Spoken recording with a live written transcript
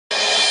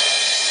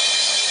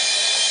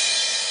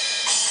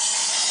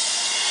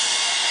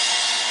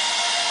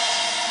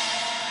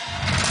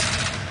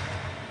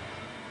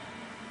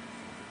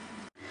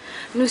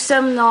Nous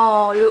sommes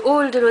dans le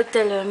hall de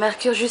l'hôtel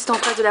Mercure, juste en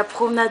face de la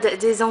promenade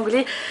des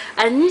Anglais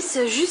à Nice,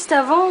 juste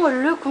avant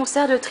le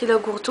concert de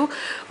Trilok Gurtu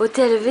au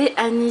TLV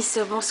à Nice.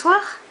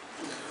 Bonsoir.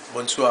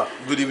 Bonsoir.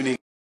 Good evening.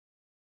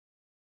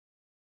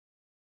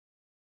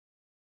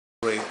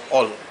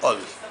 All,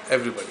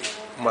 everybody.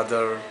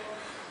 Mother,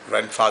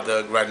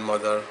 grandfather,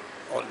 grandmother,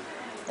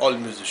 all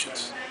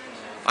musicians.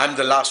 I'm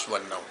the last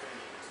one now.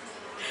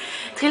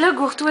 Trilok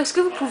Gurtu, est-ce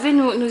que vous pouvez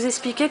nous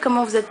expliquer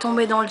comment vous êtes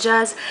tombé dans le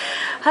jazz?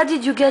 How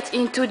did you get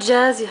into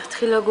jazz,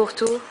 Trilok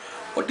Gurtu?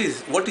 What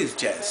is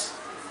jazz?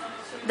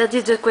 That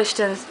is the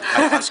question.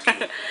 I ask you.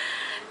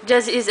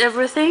 Jazz is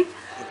everything?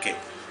 Okay.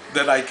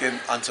 Then I can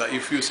answer.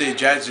 If you say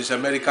jazz is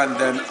American,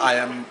 then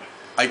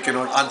I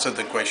cannot answer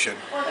the question.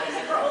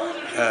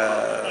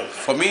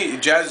 For me,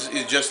 jazz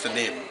is just a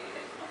name.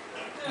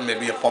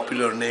 Maybe a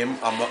popular name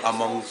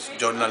amongst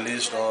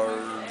journalists or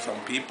some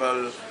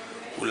people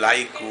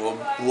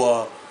who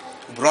are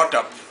brought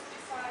up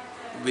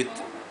with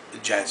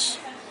jazz.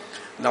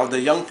 Now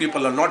the young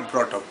people are not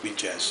brought up with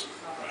jazz.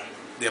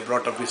 They are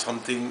brought up with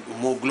something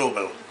more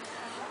global.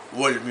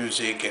 World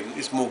music, and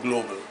it's more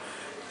global.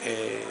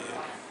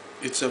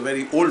 It's a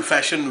very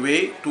old-fashioned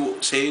way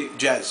to say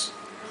jazz.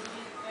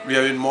 We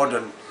are in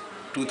modern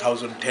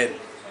 2010.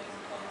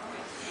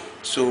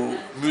 So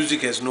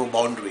music has no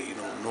boundary,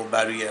 no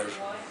barrier.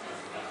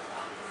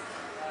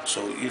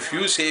 So if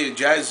you say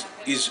jazz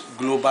is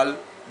global,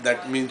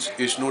 that means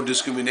it's no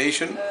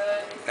discrimination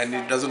and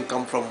it doesn't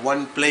come from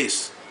one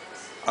place,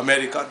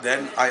 America,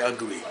 then I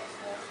agree.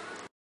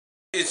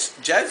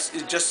 Jazz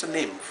is just a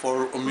name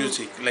for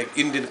music, like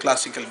Indian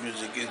classical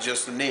music is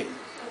just a name.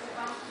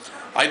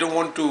 I don't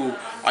want to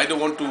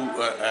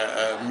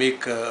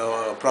make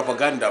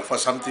propaganda for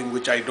something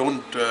which I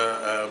don't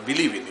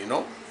believe in,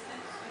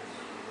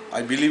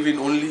 I believe in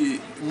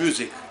only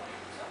music.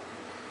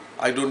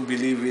 I don't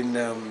believe in,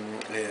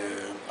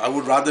 I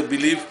would rather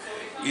believe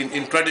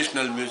in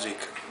traditional music.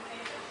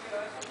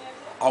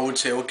 I would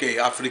say, okay,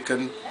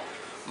 African,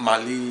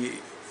 Mali,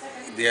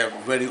 they have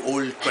very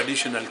old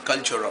traditional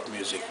culture of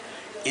music.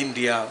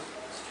 India,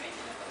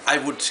 I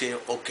would say,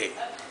 okay.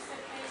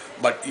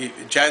 But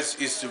jazz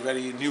is a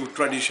very new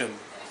tradition,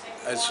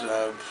 as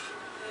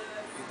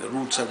the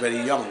roots are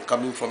very young.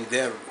 Coming from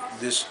there,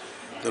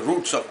 the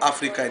roots of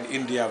Africa and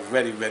India are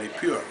very, very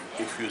pure,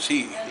 if you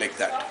see like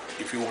that,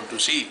 if you want to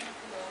see it.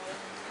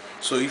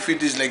 So if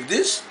it is like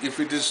this, if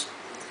it is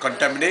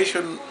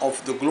contamination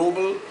of the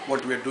global,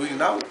 what we are doing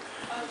now,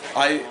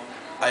 I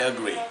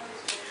agree.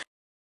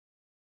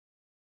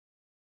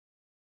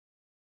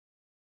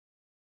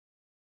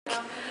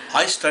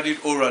 I studied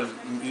oral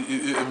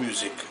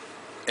music,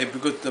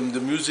 because the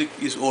music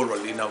is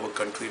oral in our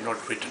country,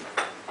 not written.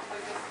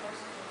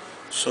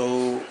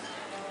 So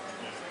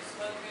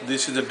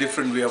this is a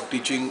different way of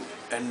teaching,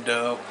 and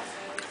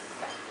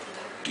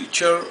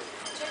teacher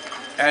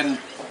and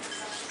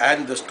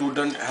the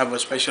student have a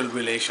special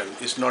relation.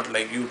 It's not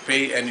like you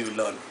pay and you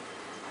learn.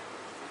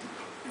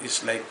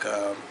 It's like,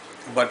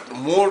 but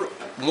more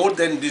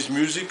than this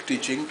music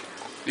teaching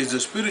is the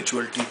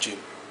spiritual teaching,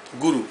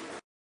 guru.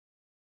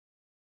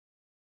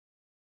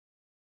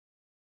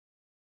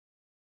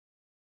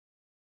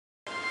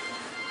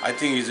 I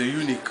think he's a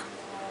unique,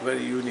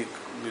 very unique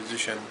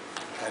musician,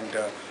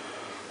 and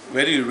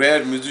very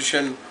rare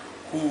musician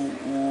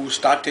who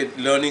started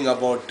learning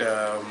about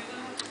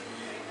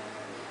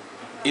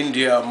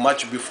India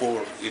much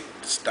before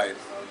its time.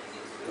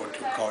 What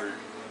you call,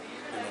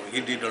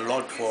 he did a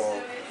lot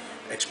for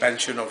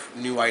expansion of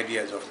new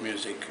ideas of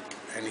music,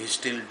 and he's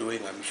still doing,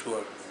 I'm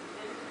sure.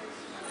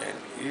 And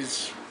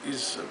he's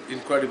an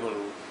incredible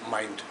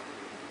mind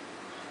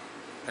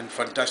and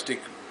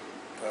fantastic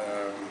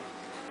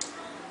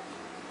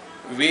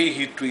way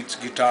he treats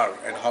guitar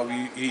and how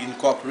he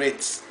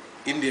incorporates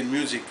Indian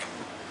music.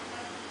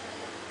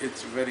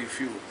 It's very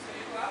few.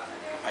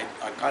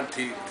 I can't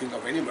think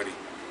of anybody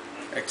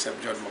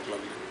except John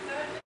McLaughlin.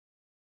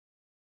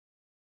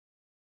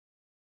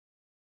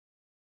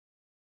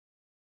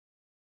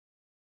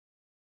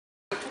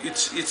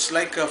 It's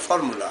like a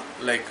formula,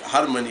 like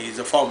harmony is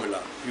a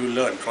formula you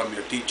learn from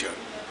your teacher,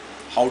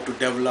 how to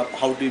develop,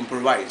 how to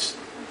improvise.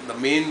 The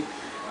main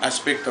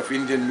aspect of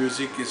Indian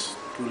music is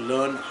to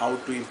learn how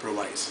to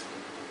improvise.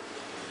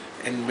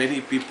 And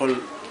many people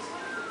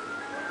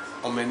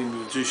or many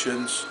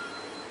musicians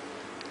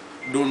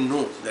don't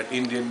know that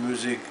Indian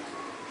music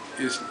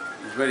is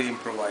very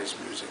improvised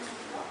music,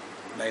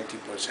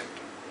 90%.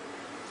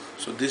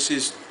 So this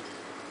is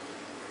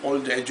all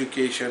the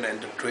education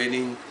and the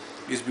training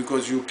is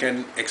because you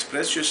can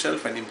express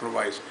yourself and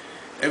improvise.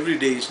 Every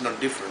day is not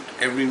different.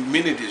 Every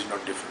minute is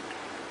not different.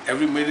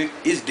 Every minute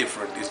is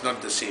different. It's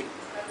not the same.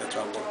 That's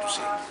what I want to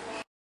say.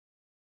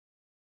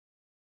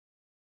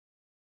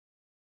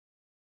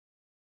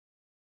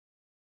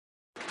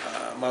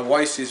 My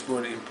voice is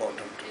more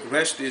important.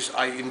 Rest is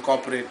I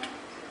incorporate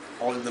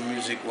all the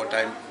music,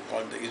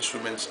 all the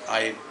instruments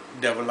I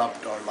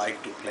developed or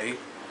like to play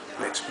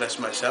to express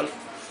myself.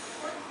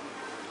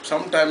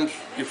 Sometimes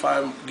if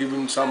I'm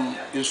given some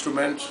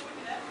instruments,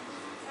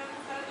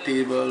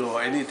 table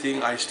or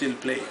anything, I still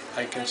play.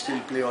 I can still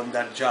play on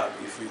that jug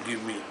if you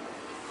give me.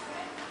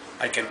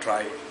 I can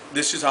try.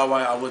 This is how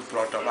I was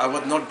brought up. I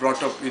was not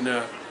brought up in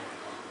a.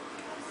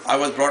 I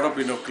was brought up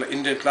in a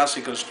Indian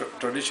classical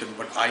tradition,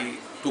 but I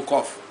took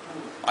off.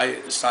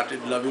 I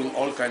started loving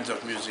all kinds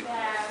of music,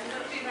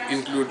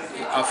 include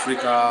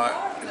Africa,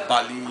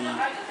 Bali,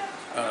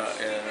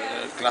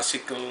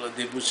 classical,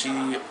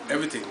 Debussy,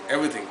 everything,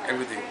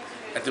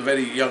 at a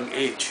very young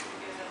age,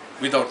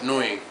 without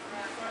knowing.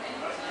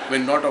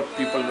 When lot of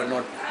people were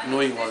not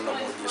knowing all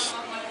about this,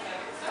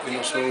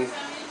 so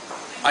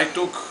I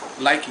took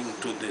liking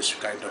to this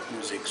kind of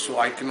music. So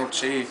I cannot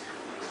say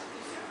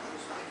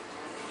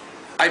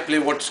I play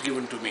what's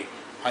given to me.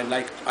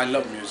 I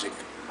love music.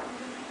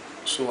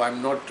 So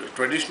I'm not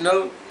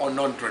traditional or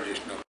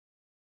non-traditional.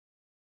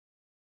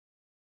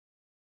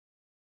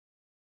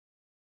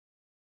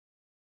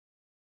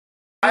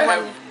 I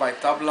have my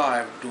tabla,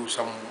 I do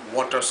some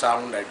water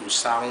sound, I do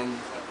sound,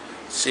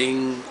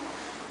 sing,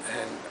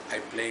 and I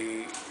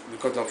play,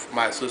 because of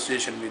my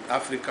association with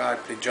Africa, I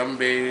play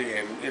djembe,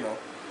 and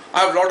I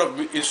have a lot of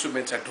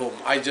instruments at home.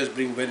 I just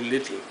bring very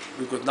little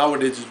because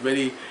nowadays it's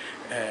very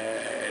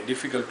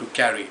difficult to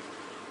carry.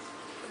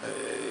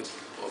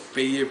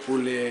 Payer pour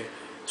les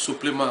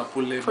suppléments,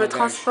 pour les Pour le bagages.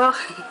 transport.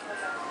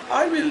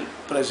 I will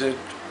present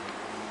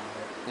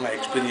my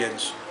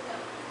experience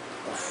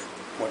of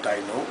what I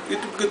know.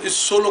 It's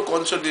solo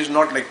concert is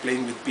not like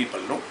playing with people,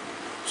 no?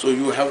 So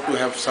you have to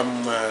have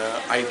some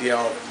idea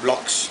of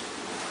blocks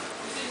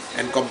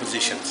and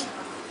compositions.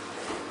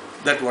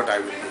 That's what I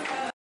will do.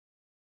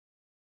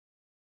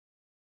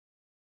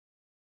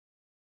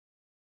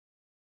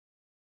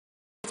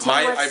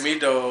 I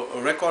made a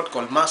record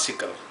called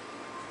Massical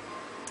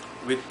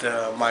with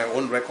my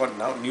own record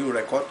now, new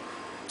record.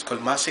 It's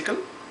called Massical.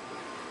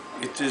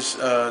 It is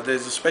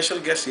there's a special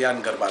guest,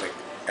 Jan Garbarek,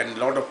 and a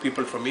lot of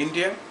people from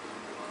India.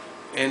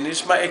 And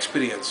it's my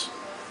experience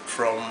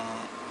from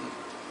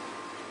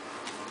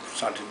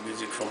started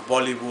music from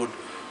Bollywood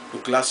to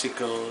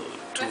classical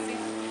to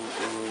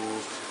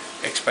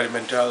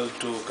experimental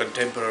to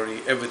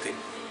contemporary, everything.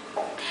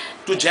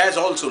 To jazz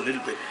also a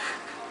little bit.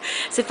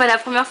 C'est pas la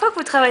première fois que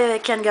vous travaillez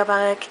avec Jan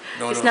Garbarek.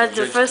 No, It's no, not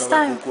the first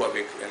time. Beaucoup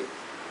avec elle.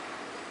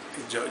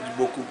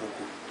 Beaucoup.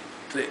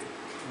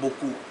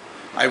 Beaucoup.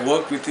 I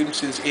worked with him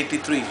since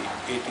 83,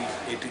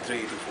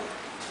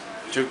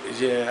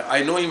 84.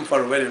 I know him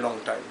for a very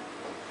long time.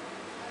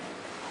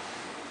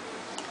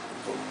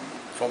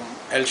 From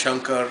El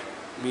Shankar,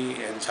 me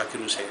and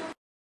Zakir Hussain.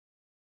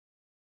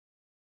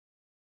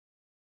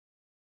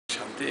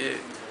 Shante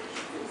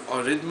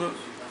और rhythm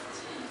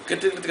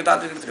कितने